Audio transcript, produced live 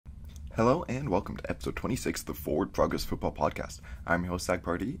Hello and welcome to episode 26 of the Forward Progress Football Podcast. I'm your host, Zach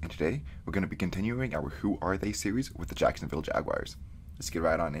Party, and today we're going to be continuing our Who Are They series with the Jacksonville Jaguars. Let's get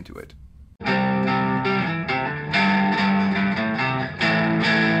right on into it.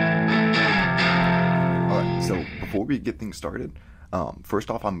 Alright, so before we get things started,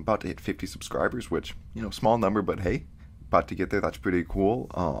 first off, I'm about to hit 50 subscribers, which, small number, but hey, about to get there. That's pretty cool.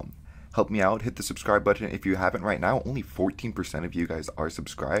 Help me out, hit the subscribe button if you haven't right now. Only 14% of you guys are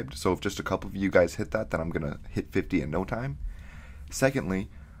subscribed, so if just a couple of you guys hit that, then I'm going to hit 50 in no time. Secondly,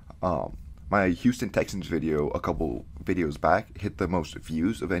 my Houston Texans video a couple videos back hit the most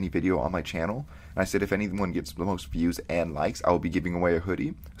views of any video on my channel, and I said if anyone gets the most views and likes, I will be giving away a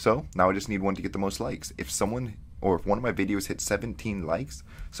hoodie. So now I just need one to get the most likes. If one of my videos hits 17 likes,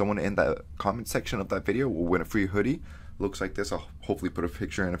 someone in the comment section of that video will win a free hoodie. Looks like this. I'll hopefully put a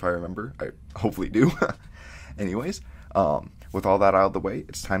picture in if I remember. I hopefully do. Anyways, with all that out of the way,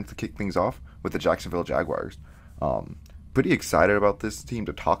 it's time to kick things off with the Jacksonville Jaguars. Pretty excited about this team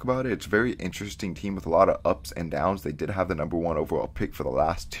to talk about it. It's a very interesting team with a lot of ups and downs. They did have the number one overall pick for the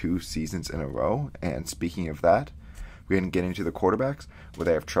last 2 seasons in a row. And speaking of that, we're going to get into the quarterbacks, where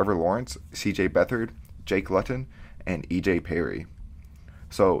they have Trevor Lawrence, CJ Beathard, Jake Luton, and EJ Perry.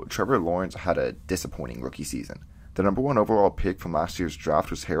 So Trevor Lawrence had a disappointing rookie season. The number one overall pick from last year's draft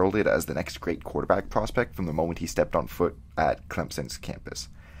was heralded as the next great quarterback prospect from the moment he stepped on foot at Clemson's campus.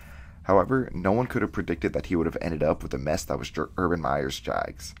 However, no one could have predicted that he would have ended up with the mess that was Urban Meyer's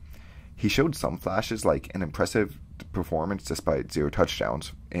Jags. He showed some flashes, like an impressive performance despite 0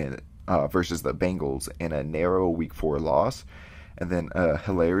 touchdowns versus the Bengals in a narrow Week 4 loss, and then a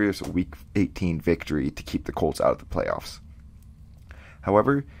hilarious Week 18 victory to keep the Colts out of the playoffs.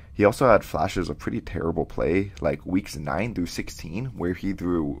 However, he also had flashes of pretty terrible play, like weeks 9 through 16, where he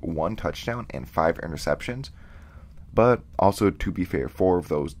threw 1 touchdown and 5 interceptions. But also, to be fair, 4 of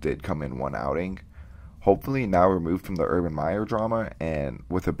those did come in one outing. Hopefully, now removed from the Urban Meyer drama and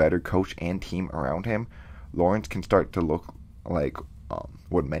with a better coach and team around him, Lawrence can start to look like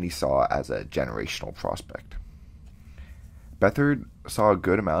what many saw as a generational prospect. Beathard saw a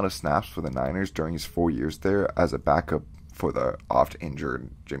good amount of snaps for the Niners during his 4 years there as a backup for the oft-injured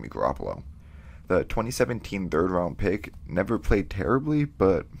Jimmy Garoppolo. The 2017 third-round pick never played terribly,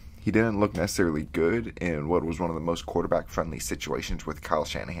 but he didn't look necessarily good in what was one of the most quarterback-friendly situations with Kyle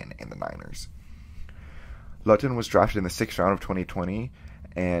Shanahan and the Niners. Luton was drafted in the 6th round of 2020,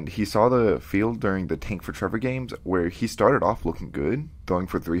 and he saw the field during the Tank for Trevor games, where he started off looking good, throwing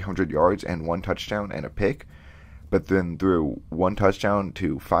for 300 yards and 1 touchdown and a pick, but then threw 1 touchdown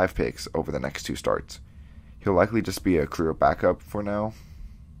to 5 picks over the next 2 starts. He'll likely just be a career backup for now.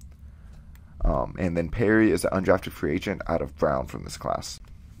 And then Perry is an undrafted free agent out of Brown from this class.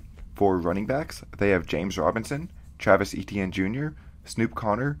 For running backs, they have James Robinson, Travis Etienne Jr., Snoop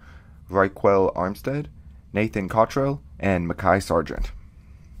Connor, Raquel Armstead, Nathan Cottrell, and Mekhi Sargent.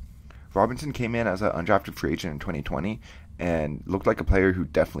 Robinson came in as an undrafted free agent in 2020 and looked like a player who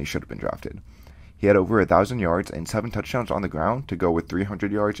definitely should have been drafted. He had over 1,000 yards and 7 touchdowns on the ground to go with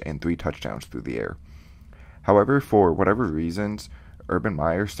 300 yards and 3 touchdowns through the air. However, for whatever reasons, Urban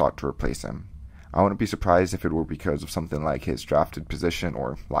Meyer sought to replace him. I wouldn't be surprised if it were because of something like his drafted position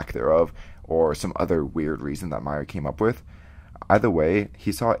or lack thereof, or some other weird reason that Meyer came up with. Either way,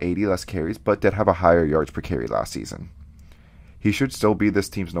 he saw 80 less carries, but did have a higher yards per carry last season. He should still be this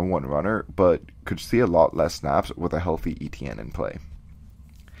team's number 1 runner, but could see a lot less snaps with a healthy Etienne in play.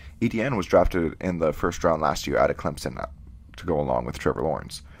 Etienne was drafted in the 1st round last year out of Clemson to go along with Trevor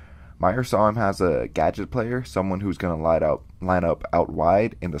Lawrence. Meyer saw him as a gadget player, someone who's going to line up out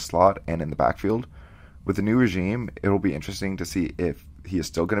wide in the slot and in the backfield. With the new regime, it'll be interesting to see if he is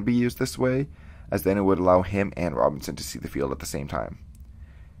still going to be used this way, as then it would allow him and Robinson to see the field at the same time.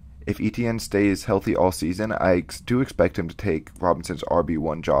 If Etienne stays healthy all season, I do expect him to take Robinson's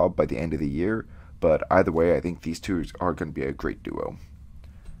RB1 job by the end of the year, but either way, I think these two are going to be a great duo.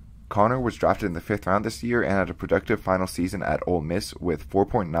 Connor was drafted in the 5th round this year and had a productive final season at Ole Miss with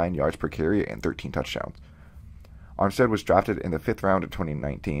 4.9 yards per carry and 13 touchdowns. Armstead was drafted in the 5th round of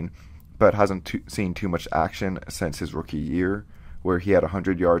 2019, but hasn't seen too much action since his rookie year, where he had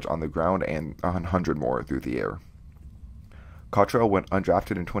 100 yards on the ground and 100 more through the air. Cottrell went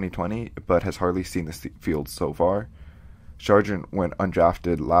undrafted in 2020, but has hardly seen the field so far. Sargent went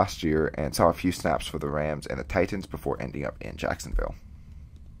undrafted last year and saw a few snaps for the Rams and the Titans before ending up in Jacksonville.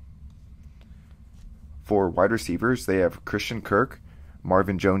 For wide receivers, they have Christian Kirk,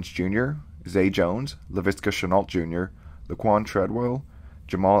 Marvin Jones Jr., Zay Jones, Laviska Shenault Jr., Laquan Treadwell,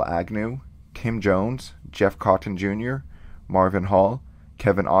 Jamal Agnew, Tim Jones, Jeff Cotton Jr., Marvin Hall,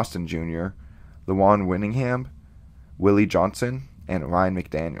 Kevin Austin Jr., Lawan Winningham, Willie Johnson, and Ryan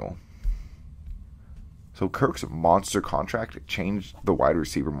McDaniel. So Kirk's monster contract changed the wide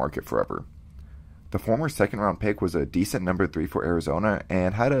receiver market forever. The former second-round pick was a decent number 3 for Arizona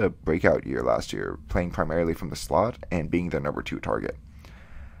and had a breakout year last year, playing primarily from the slot and being their number 2 target.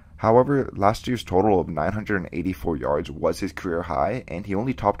 However, last year's total of 984 yards was his career high, and he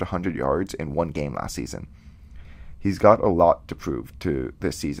only topped 100 yards in one game last season. He's got a lot to prove to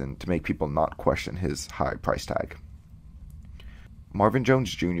this season to make people not question his high price tag. Marvin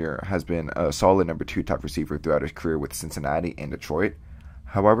Jones Jr. has been a solid number 2 type receiver throughout his career with Cincinnati and Detroit.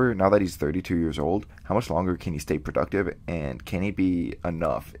 However, now that he's 32 years old, how much longer can he stay productive, and can he be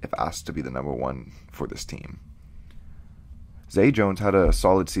enough if asked to be the number 1 for this team? Zay Jones had a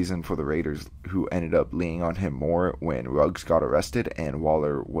solid season for the Raiders, who ended up leaning on him more when Ruggs got arrested and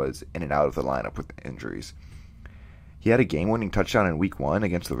Waller was in and out of the lineup with injuries. He had a game-winning touchdown in Week 1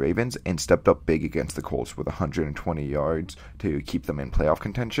 against the Ravens and stepped up big against the Colts with 120 yards to keep them in playoff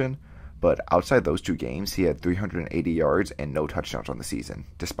contention. But outside those 2 games, he had 380 yards and no touchdowns on the season,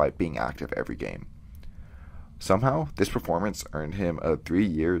 despite being active every game. Somehow, this performance earned him a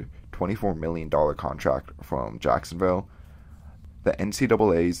 3-year, $24 million contract from Jacksonville. The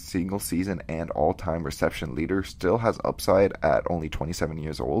NCAA's single-season and all-time reception leader still has upside at only 27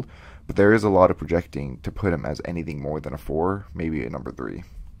 years old, but there is a lot of projecting to put him as anything more than a 4, maybe a number 3.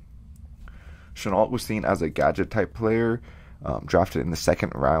 Shenault was seen as a gadget-type player, drafted in the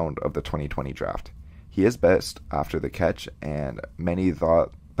second round of the 2020 draft. He is best after the catch, and many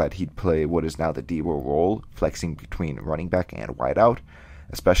thought that he'd play what is now the Debo role, flexing between running back and wideout,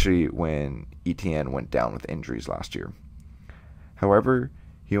 especially when Etienne went down with injuries last year. However,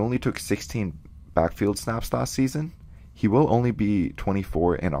 he only took 16 backfield snaps last season. He will only be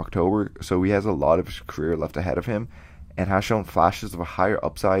 24 in October, so he has a lot of his career left ahead of him, and has shown flashes of a higher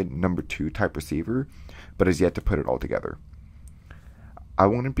upside number 2 type receiver, but has yet to put it all together. I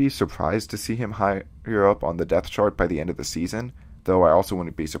wouldn't be surprised to see him higher up on the depth chart by the end of the season, though I also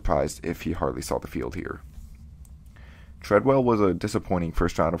wouldn't be surprised if he hardly saw the field here. Treadwell was a disappointing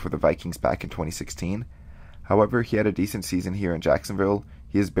first rounder for the Vikings back in 2016. However, he had a decent season here in Jacksonville.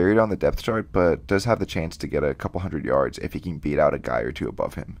 He is buried on the depth chart, but does have the chance to get a couple hundred yards if he can beat out a guy or 2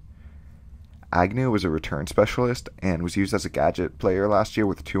 above him. Agnew was a return specialist and was used as a gadget player last year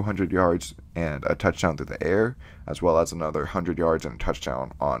with 200 yards and a touchdown through the air, as well as another 100 yards and a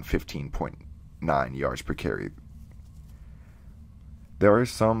touchdown on 15.9 yards per carry. There are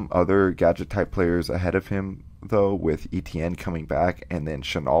some other gadget-type players ahead of him, though, with Etienne coming back and then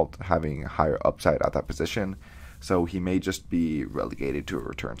Shenault having higher upside at that position, so he may just be relegated to a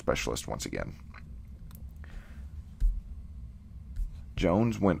return specialist once again.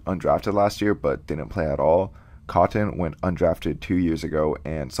 Jones went undrafted last year but didn't play at all. Cotton went undrafted 2 years ago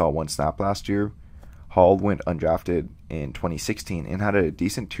and saw 1 snap last year. Hall went undrafted in 2016 and had a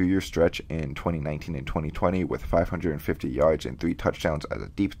decent 2-year stretch in 2019 and 2020 with 550 yards and 3 touchdowns as a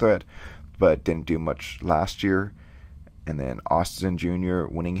deep threat, but didn't do much last year. And then Austin Jr.,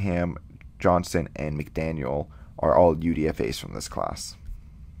 Winningham, Johnson, and McDaniel are all UDFAs from this class.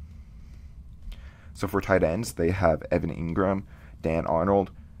 So for tight ends, they have Evan Ingram, Dan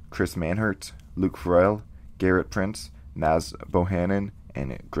Arnold, Chris Manhertz, Luke Farrell, Garrett Prince, Naz Bohannon,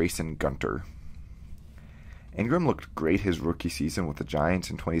 and Grayson Gunter. Ingram looked great his rookie season with the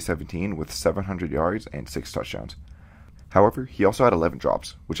Giants in 2017 with 700 yards and 6 touchdowns. However, he also had 11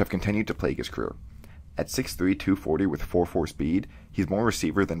 drops, which have continued to plague his career. At 6'3", 240 with 4.4 speed, he's more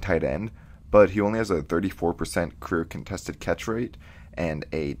receiver than tight end, but he only has a 34% career contested catch rate and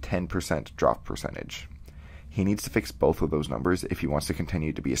a 10% drop percentage. He needs to fix both of those numbers if he wants to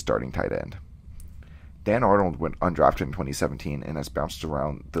continue to be a starting tight end. Dan Arnold went undrafted in 2017 and has bounced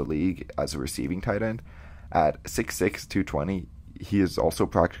around the league as a receiving tight end. At 6'6", 220, he is also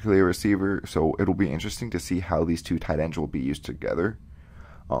practically a receiver, so it'll be interesting to see how these 2 tight ends will be used together.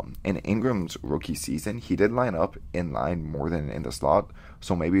 In Ingram's rookie season, he did line up in line more than in the slot,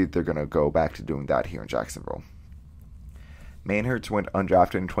 so maybe they're going to go back to doing that here in Jacksonville. Manhertz went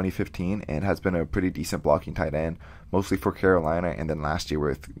undrafted in 2015 and has been a pretty decent blocking tight end, mostly for Carolina and then last year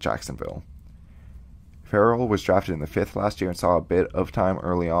with Jacksonville. Farrell was drafted in the 5th last year and saw a bit of time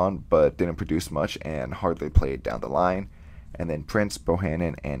early on, but didn't produce much and hardly played down the line. And then Prince,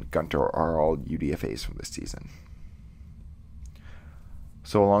 Bohannon, and Gunter are all UDFAs from this season.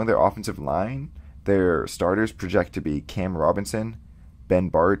 So along their offensive line, their starters project to be Cam Robinson, Ben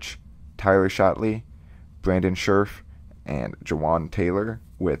Barch, Tyler Shatley, Brandon Scherf, and Jawan Taylor,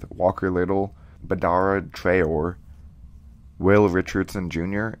 with Walker Little, Badara Traore, Will Richardson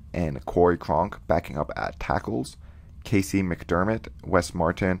Jr., and Corey Cronk backing up at tackles, Casey McDermott, Wes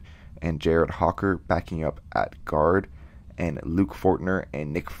Martin, and Jared Hawker backing up at guard, and Luke Fortner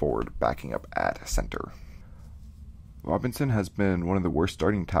and Nick Ford backing up at center. Robinson has been one of the worst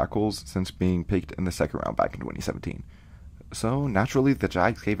starting tackles since being picked in the second round back in 2017. So, naturally, the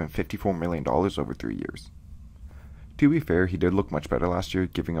Jags gave him $54 million over 3 years. To be fair, he did look much better last year,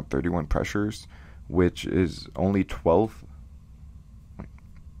 giving up 31 pressures, which only 12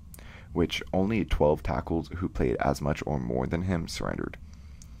 tackles who played as much or more than him surrendered.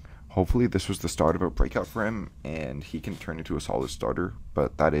 Hopefully this was the start of a breakout for him, and he can turn into a solid starter,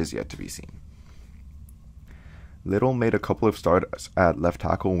 but that is yet to be seen. Little made a couple of starts at left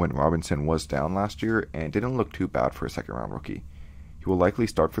tackle when Robinson was down last year, and didn't look too bad for a second-round rookie. He will likely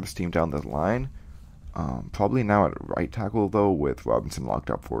start for this team down the line, probably now at right tackle, though, with Robinson locked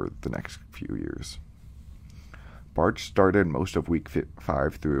up for the next few years. Barch started most of week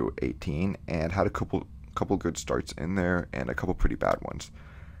 5 through 18 and had a couple good starts in there and a couple pretty bad ones.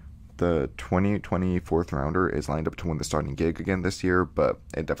 The 2020 fourth rounder is lined up to win the starting gig again this year, but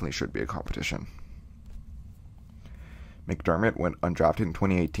it definitely should be a competition. McDermott went undrafted in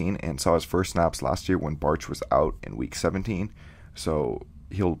 2018 and saw his first snaps last year when Barch was out in week 17, so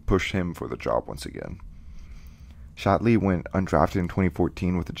he'll push him for the job once again. Shatley went undrafted in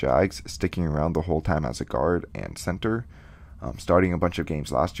 2014 with the Jags, sticking around the whole time as a guard and center, starting a bunch of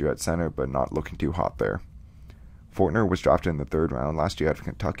games last year at center, but not looking too hot there. Fortner was drafted in the 3rd round last year out of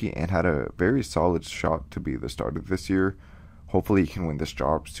Kentucky and had a very solid shot to be the starter this year. Hopefully he can win this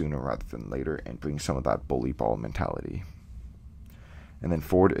job sooner rather than later and bring some of that bully ball mentality. And then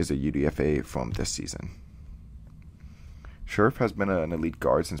Ford is a UDFA from this season. Scherf has been an elite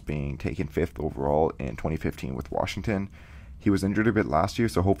guard since being taken 5th overall in 2015 with Washington. He was injured a bit last year,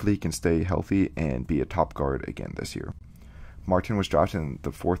 so hopefully he can stay healthy and be a top guard again this year. Martin was drafted in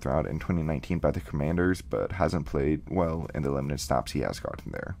the 4th round in 2019 by the Commanders, but hasn't played well in the limited snaps he has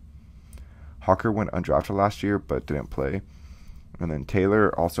gotten there. Hawker went undrafted last year, but didn't play. And then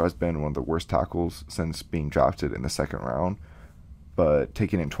Taylor also has been one of the worst tackles since being drafted in the 2nd round, but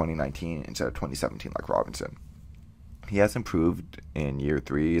taken in 2019 instead of 2017 like Robinson. He has improved in year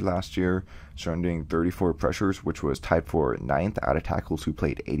 3 last year, surrendering 34 pressures, which was tied for 9th out of tackles who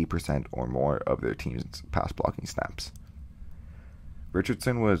played 80% or more of their team's pass blocking snaps.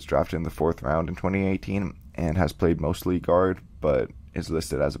 Richardson was drafted in the 4th round in 2018 and has played mostly guard, but is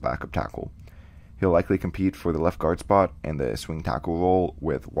listed as a backup tackle. He'll likely compete for the left guard spot and the swing tackle role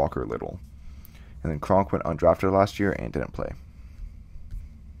with Walker Little. And then Kronk went undrafted last year and didn't play.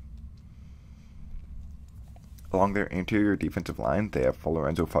 Along their interior defensive line, they have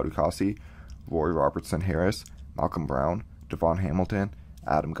Lorenzo Fatukasi, Roy Robertson-Harris, Malcolm Brown, Devon Hamilton,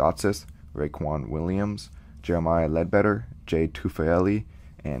 Adam Gotsis, Raekwon Williams, Jeremiah Ledbetter, Jay Tufaeli,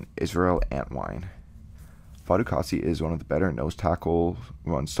 and Israel Antwine. Fatukasi is one of the better nose tackle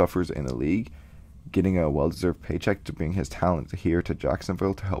run stuffers in the league, getting a well-deserved paycheck to bring his talent here to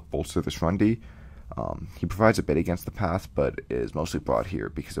Jacksonville to help bolster this run D. He provides a bit against the pass, but is mostly brought here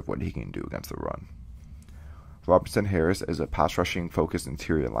because of what he can do against the run. Robertson Harris is a pass-rushing focused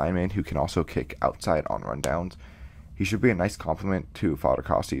interior lineman who can also kick outside on rundowns. He should be a nice complement to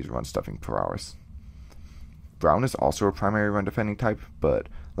Fatukasi's run-stuffing prowess. Brown is also a primary run-defending type, but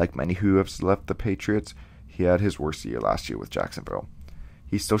like many who have left the Patriots, he had his worst year last year with Jacksonville.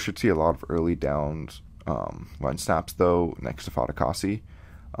 He still should see a lot of early downs run snaps, though, next to Fatukasi.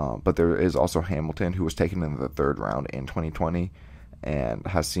 But there is also Hamilton, who was taken in the 3rd round in 2020 and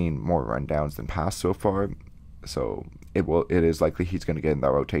has seen more rundowns than pass so far. So it is likely he's going to get in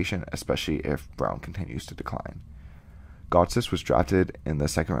that rotation, especially if Brown continues to decline. Gotsis was drafted in the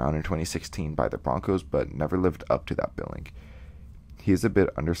 2nd round in 2016 by the Broncos, but never lived up to that billing. He is a bit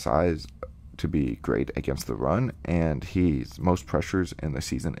undersized to be great against the run, and his most pressures in the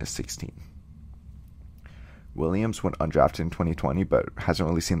season is 16. Williams went undrafted in 2020, but hasn't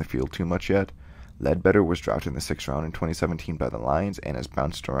really seen the field too much yet. Ledbetter was drafted in the 6th round in 2017 by the Lions and has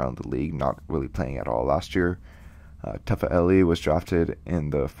bounced around the league, not really playing at all last year. Tufaeli was drafted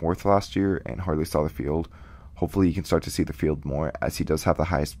in the 4th last year and hardly saw the field. Hopefully he can start to see the field more, as he does have the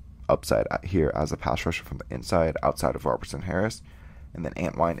highest upside here as a pass rusher from the inside, outside of Robertson Harris. And then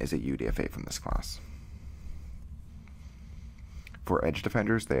Antwine is a UDFA from this class. For edge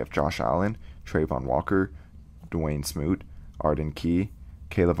defenders, they have Josh Allen, Trayvon Walker, Dwayne Smoot, Arden Key,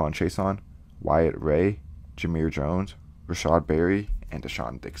 Caleb Von Chason, Wyatt Ray, Jameer Jones, Rashad Berry, and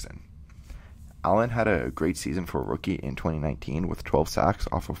Deshaun Dixon. Allen had a great season for a rookie in 2019 with 12 sacks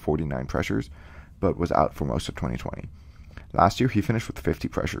off of 49 pressures, but was out for most of 2020. Last year, he finished with 50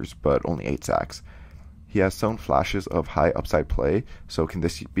 pressures, but only 8 sacks. He has shown flashes of high upside play, so can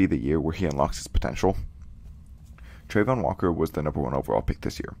this be the year where he unlocks his potential? Trayvon Walker was the number 1 overall pick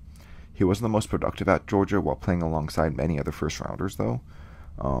this year. He wasn't the most productive at Georgia while playing alongside many other first-rounders, though.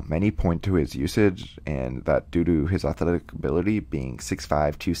 Many point to his usage, and that due to his athletic ability being 6'5",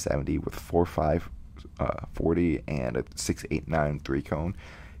 270 with 4'5", 40 and a 6'8", 3 cone,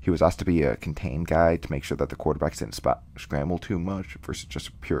 he was asked to be a contained guy to make sure that the quarterbacks didn't scramble too much versus just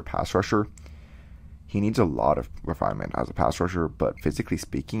a pure pass rusher. He needs a lot of refinement as a pass rusher, but physically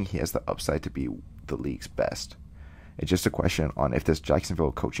speaking, he has the upside to be the league's best. It's just a question on if this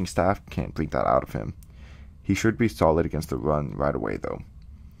Jacksonville coaching staff can bring that out of him. He should be solid against the run right away, though.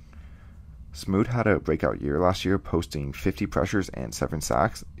 Smoot had a breakout year last year, posting 50 pressures and 7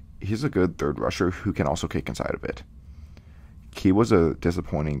 sacks. He's a good third rusher who can also kick inside a bit. He was a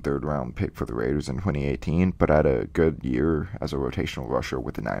disappointing third-round pick for the Raiders in 2018, but had a good year as a rotational rusher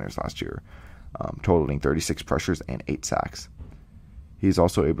with the Niners last year, totaling 36 pressures and 8 sacks. He's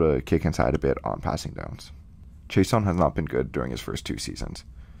also able to kick inside a bit on passing downs. Chason has not been good during his first 2 seasons.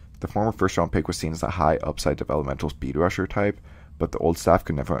 The former first-round pick was seen as a high upside developmental speed rusher type, but the old staff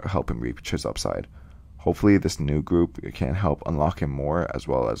could never help him reach his upside. Hopefully this new group can help unlock him more, as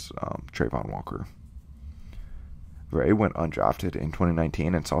well as Trayvon Walker. Ray went undrafted in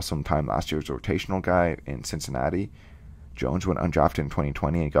 2019 and saw some time last year as a rotational guy in Cincinnati. Jones went undrafted in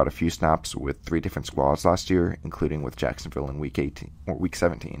 2020 and got a few snaps with 3 different squads last year, including with Jacksonville in Week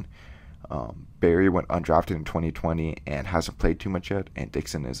 17. Barry went undrafted in 2020 and hasn't played too much yet, and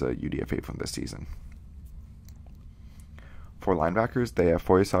Dixon is a UDFA from this season. For linebackers, they have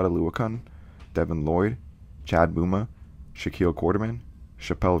Foyesade Oluokun, Devin Lloyd, Chad Muma, Shaquille Quarterman,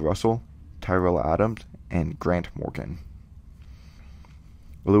 Chappelle Russell, Tyrell Adams, and Grant Morgan.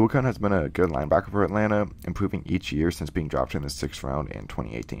 Oluokun has been a good linebacker for Atlanta, improving each year since being drafted in the 6th round in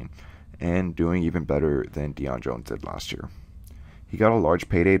 2018, and doing even better than Deion Jones did last year. He got a large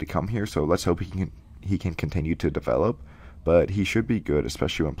payday to come here, so let's hope he can continue to develop, but he should be good,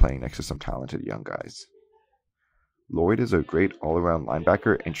 especially when playing next to some talented young guys. Lloyd is a great all-around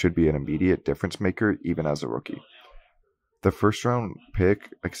linebacker and should be an immediate difference maker even as a rookie. The first-round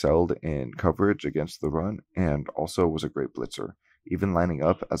pick excelled in coverage against the run and also was a great blitzer, even lining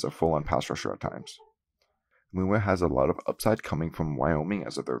up as a full-on pass rusher at times. Muma has a lot of upside coming from Wyoming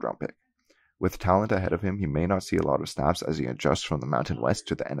as a third-round pick. With talent ahead of him, he may not see a lot of snaps as he adjusts from the Mountain West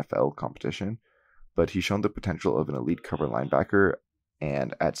to the NFL competition, but he's shown the potential of an elite cover linebacker,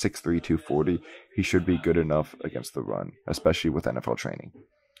 and at 6'3", 240, he should be good enough against the run, especially with NFL training.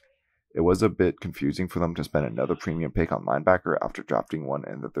 It was a bit confusing for them to spend another premium pick on linebacker after drafting one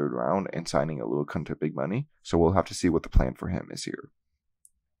in the 3rd round and signing Oluokun to big money, so we'll have to see what the plan for him is here.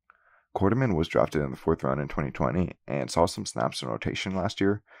 Quarterman was drafted in the 4th round in 2020 and saw some snaps in rotation last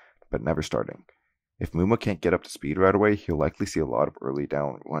year, but never starting. If Muma can't get up to speed right away, he'll likely see a lot of early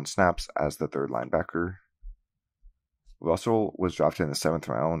down run snaps as the 3rd linebacker. Russell was drafted in the 7th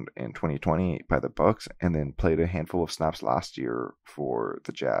round in 2020 by the Bucs and then played a handful of snaps last year for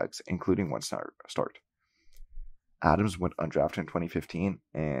the Jags, including one start. Adams went undrafted in 2015,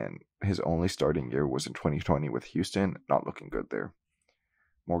 and his only starting year was in 2020 with Houston, not looking good there.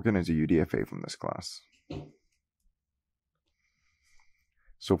 Morgan is a UDFA from this class.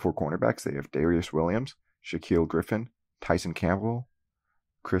 So for cornerbacks, they have Darius Williams, Shaquille Griffin, Tyson Campbell,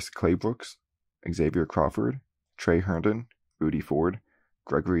 Chris Claybrooks, Xavier Crawford, Trey Herndon, Rudy Ford,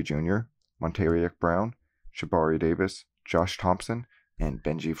 Gregory Jr., Monteriac Brown, Shabari Davis, Josh Thompson, and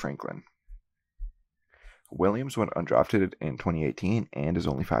Benji Franklin. Williams went undrafted in 2018 and is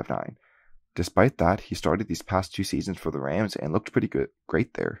only 5'9". Despite that, he started these past 2 seasons for the Rams and looked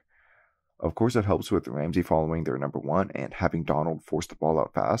great there. Of course, it helps with Ramsey following their number 1 and having Donald force the ball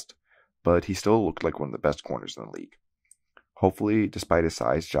out fast, but he still looked like one of the best corners in the league. Hopefully, despite his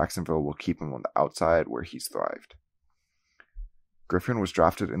size, Jacksonville will keep him on the outside where he's thrived. Griffin was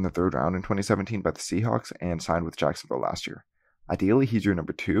drafted in the 3rd round in 2017 by the Seahawks and signed with Jacksonville last year. Ideally, he's your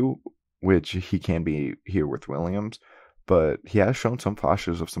number 2, which he can be here with Williams, but he has shown some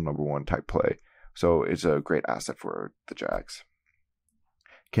flashes of some number 1 type play, so it's a great asset for the Jags.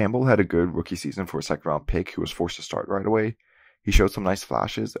 Campbell had a good rookie season for a 2nd round pick who was forced to start right away. He showed some nice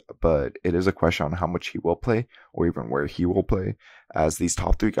flashes, but it is a question on how much he will play, or even where he will play, as these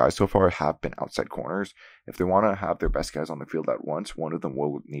top 3 guys so far have been outside corners. If they want to have their best guys on the field at once, one of them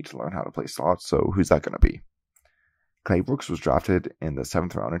will need to learn how to play slot, so who's that going to be? Claybrooks was drafted in the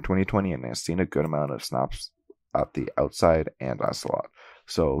 7th round in 2020 and has seen a good amount of snaps at the outside and as slot,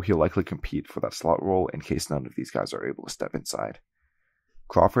 so he'll likely compete for that slot role in case none of these guys are able to step inside.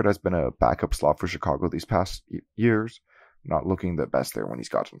 Crawford has been a backup slot for Chicago these past years, not looking the best there when he's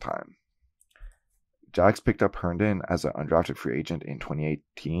gotten time. Jags picked up Herndon as an undrafted free agent in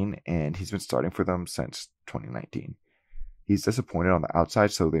 2018, and he's been starting for them since 2019. He's disappointed on the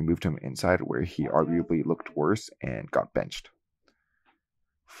outside, so they moved him inside where he arguably looked worse and got benched.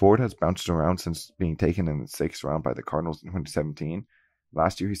 Ford has bounced around since being taken in the 6th round by the Cardinals in 2017.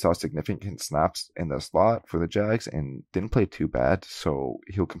 Last year, he saw significant snaps in the slot for the Jags and didn't play too bad, so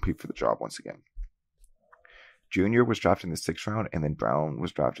he'll compete for the job once again. Junior was drafted in the 6th round, and then Brown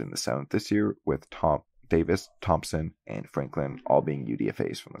was drafted in the 7th this year, with Davis, Thompson, and Franklin all being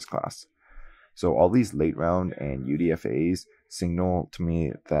UDFAs from this class. So all these late round and UDFAs signal to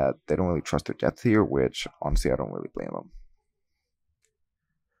me that they don't really trust their depth here, which honestly I don't really blame them.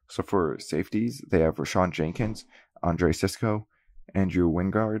 So for safeties, they have Rashawn Jenkins, Andre Sisco, Andrew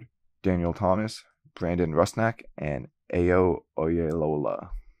Wingard, Daniel Thomas, Brandon Rusnak, and Ayo Oyelola.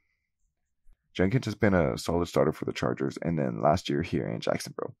 Jenkins has been a solid starter for the Chargers, and then last year here in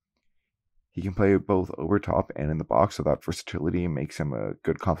Jacksonville. He can play both over top and in the box, so that versatility makes him a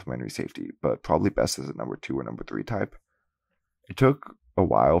good complementary safety, but probably best as a number 2 or number 3 type. It took a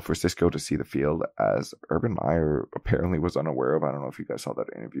while for Sisco to see the field, as Urban Meyer apparently was unaware of. I don't know if you guys saw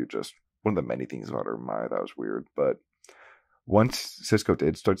that interview, just one of the many things about Urban Meyer that was weird, but once Sisco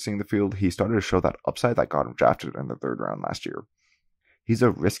did start seeing the field, he started to show that upside that got him drafted in the 3rd round last year. He's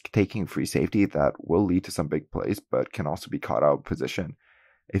a risk-taking free safety that will lead to some big plays, but can also be caught out of position.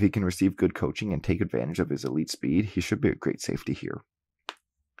 If he can receive good coaching and take advantage of his elite speed, he should be a great safety here.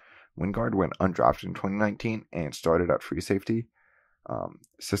 Wingard went undrafted in 2019 and started at free safety.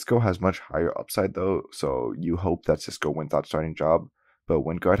 Sisco has much higher upside though, so you hope that Sisco wins that starting job, but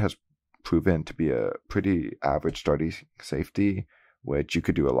Wingard has proven to be a pretty average starting safety, which you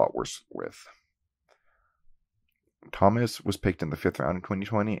could do a lot worse with. Thomas was picked in the 5th round in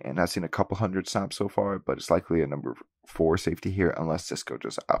 2020 and has seen a couple hundred snaps so far, but it's likely a number 4 safety here unless Sisco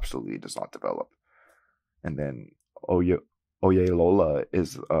just absolutely does not develop. And then Oyelola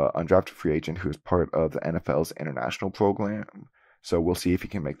is an undrafted free agent who is part of the NFL's international program, so we'll see if he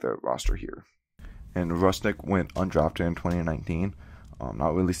can make the roster here. And Rusnak went undrafted in 2019.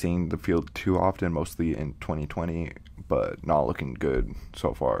 Not really seeing the field too often, mostly in 2020, but not looking good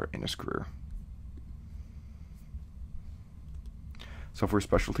so far in his career. So for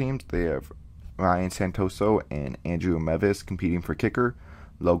special teams, they have Ryan Santoso and Andrew Mevis competing for kicker,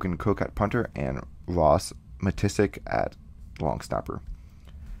 Logan Cook at punter, and Ross Matisic at long snapper.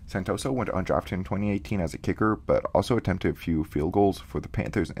 Santoso went undrafted in 2018 as a kicker, but also attempted a few field goals for the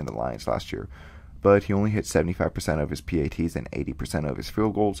Panthers and the Lions last year. But he only hit 75% of his PATs and 80% of his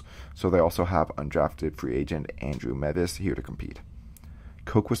field goals, so they also have undrafted free agent Andrew Mevis here to compete.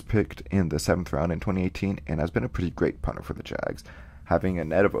 Cook was picked in the 7th round in 2018 and has been a pretty great punter for the Jags, having a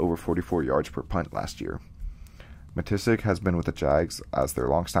net of over 44 yards per punt last year. Matisic has been with the Jags as their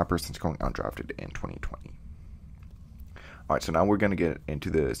long snapper since going undrafted in 2020. Alright, so now we're going to get into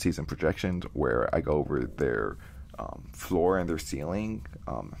the season projections where I go over their floor and their ceiling,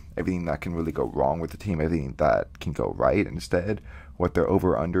 everything that can really go wrong with the team, everything that can go right instead, what their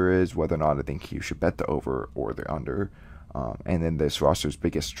over-under is, whether or not I think you should bet the over or the under, and then this roster's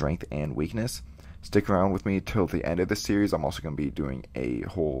biggest strength and weakness. Stick around with me till the end of this series. I'm also going to be doing a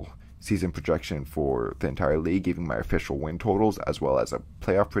whole season projection for the entire league, giving my official win totals, as well as a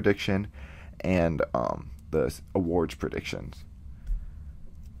playoff prediction and the awards predictions.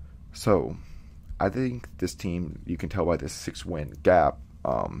 So, I think this team, you can tell by this 6-win gap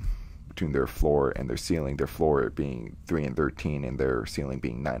between their floor and their ceiling, their floor being 3-13 and their ceiling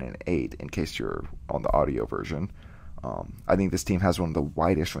being 9-8, in case you're on the audio version. I think this team has one of the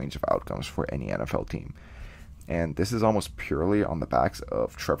widest range of outcomes for any NFL team. And this is almost purely on the backs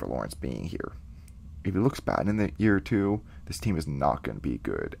of Trevor Lawrence being here. If he looks bad in the year or two, this team is not going to be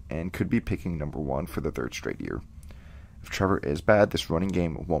good and could be picking number 1 for the 3rd straight year. If Trevor is bad, this running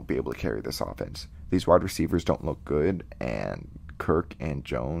game won't be able to carry this offense. These wide receivers don't look good, and Kirk and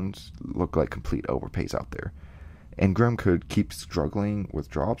Jones look like complete overpays out there. Ingram could keep struggling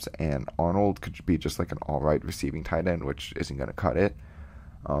with drops, and Arnold could be just like an alright receiving tight end, which isn't going to cut it.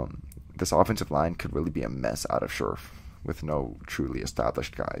 This offensive line could really be a mess out of Scherf with no truly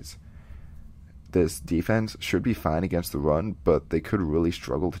established guys. This defense should be fine against the run, but they could really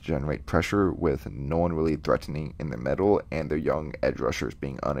struggle to generate pressure with no one really threatening in the middle and their young edge rushers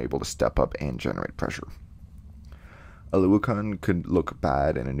being unable to step up and generate pressure. Aluakun could look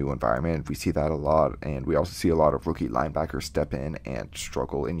bad in a new environment. We see that a lot, and we also see a lot of rookie linebackers step in and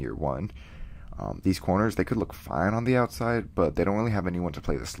struggle in year 1. These corners, they could look fine on the outside, but they don't really have anyone to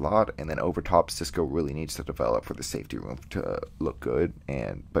play the slot, and then over top, Sisco really needs to develop for the safety room to look good,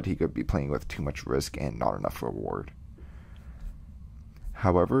 but he could be playing with too much risk and not enough reward.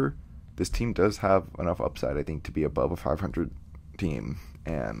 However, this team does have enough upside, I think, to be above a 500 team,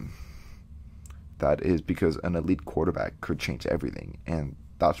 and that is because an elite quarterback could change everything, and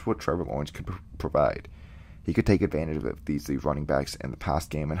that's what Trevor Lawrence could provide. he could take advantage of these running backs in the pass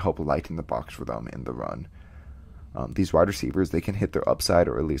game and help lighten the box for them in the run. These wide receivers, they can hit their upside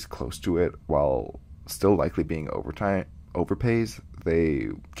or at least close to it while still likely being overpays. They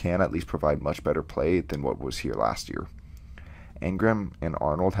can at least provide much better play than what was here last year. Ingram and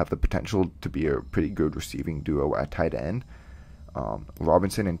Arnold have the potential to be a pretty good receiving duo at tight end.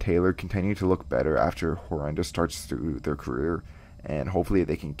 Robinson and Taylor continue to look better after horrendous starts through their career, and hopefully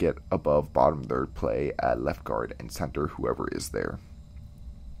they can get above bottom third play at left guard and center, whoever is there.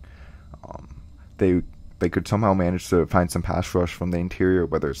 They could somehow manage to find some pass rush from the interior,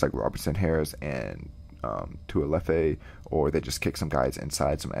 whether it's like Robinson, Harris, and Tualefe, or they just kick some guys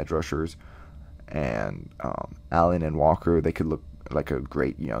inside, some edge rushers. And Allen and Walker, they could look like a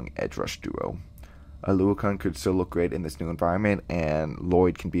great young edge rush duo. Aluakun could still look great in this new environment, and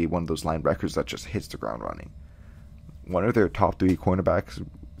Lloyd can be one of those linebackers that just hits the ground running. One of their top 3 cornerbacks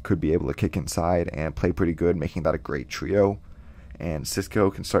could be able to kick inside and play pretty good, making that a great trio. And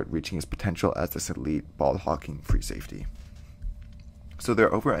Cisco can start reaching his potential as this elite ball-hawking free safety. So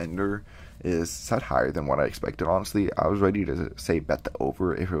their over-ender is set higher than what I expected, honestly. I was ready to say bet the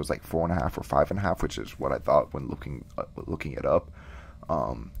over if it was like 4.5 or 5.5, which is what I thought when looking it up.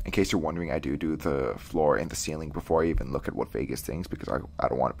 In case you're wondering, I do the floor and the ceiling before I even look at what Vegas thinks, because I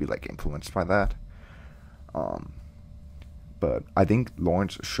don't want to be like influenced by that. But I think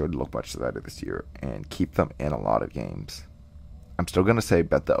Lawrence should look much better this year and keep them in a lot of games. I'm still going to say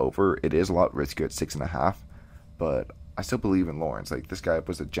bet the over. It is a lot riskier at 6.5, but I still believe in Lawrence. Like, this guy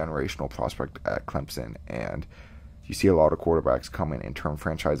was a generational prospect at Clemson, and you see a lot of quarterbacks coming and turn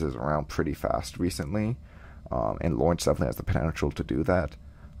franchises around pretty fast recently, and Lawrence definitely has the potential to do that.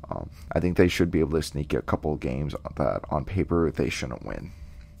 I think they should be able to sneak a couple of games that on paper they shouldn't win.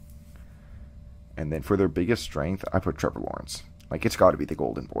 And then for their biggest strength, I put Trevor Lawrence. Like, it's got to be the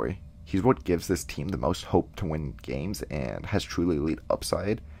golden boy. He's what gives this team the most hope to win games and has truly elite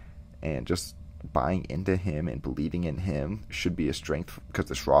upside. And just buying into him and believing in him should be a strength, because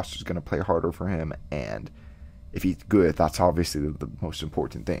this roster is going to play harder for him. And if he's good, that's obviously the most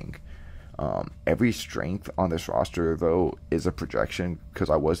important thing. Every strength on this roster, though, is a projection, because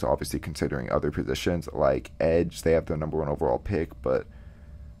I was obviously considering other positions. Like edge, they have the number 1 overall pick, but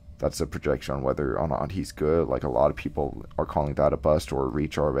that's a projection on whether or not he's good. Like, a lot of people are calling that a bust or a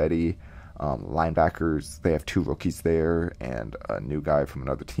reach already. Linebackers, they have 2 rookies there and a new guy from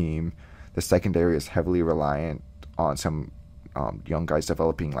another team. The secondary is heavily reliant on some young guys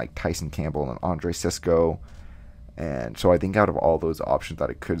developing, like Tyson Campbell and Andre Cisco. And so I think out of all those options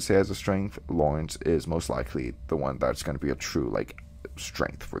that I could say as a strength, Lawrence is most likely the one that's going to be a true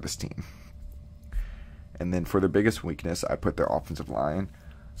strength for this team. And then for their biggest weakness, I put their offensive line.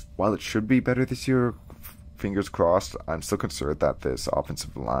 While it should be better this year, fingers crossed, I'm still concerned that this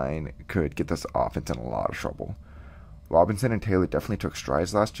offensive line could get this offense in a lot of trouble. Robinson and Taylor definitely took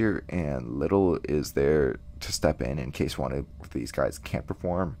strides last year, and little is there to step in case one of these guys can't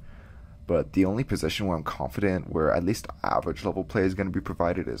perform. But the only position where I'm confident where at least average level play is going to be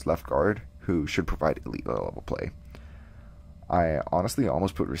provided is left guard, who should provide elite level play. I honestly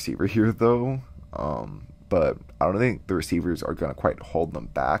almost put receiver here, though. But I don't think the receivers are going to quite hold them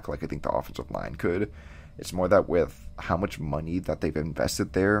back like I think the offensive line could. It's more that with how much money that they've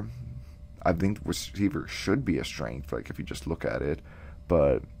invested there, I think the receiver should be a strength, like if you just look at it.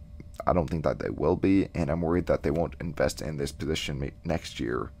 But I don't think that they will be, and I'm worried that they won't invest in this position next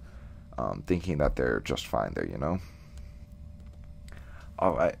year, thinking that they're just fine there, you know?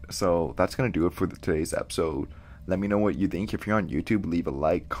 Alright, so that's going to do it for today's episode. Let me know what you think. If you're on YouTube, leave a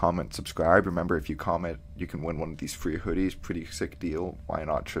like, comment, subscribe. Remember, if you comment, you can win one of these free hoodies. Pretty sick deal. Why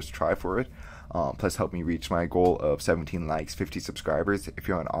not just try for it? Plus, help me reach my goal of 17 likes, 50 subscribers. If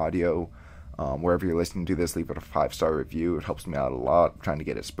you're on audio, wherever you're listening to this, leave it a 5-star review. It helps me out a lot. I'm trying to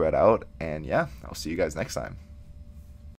get it spread out. And yeah, I'll see you guys next time.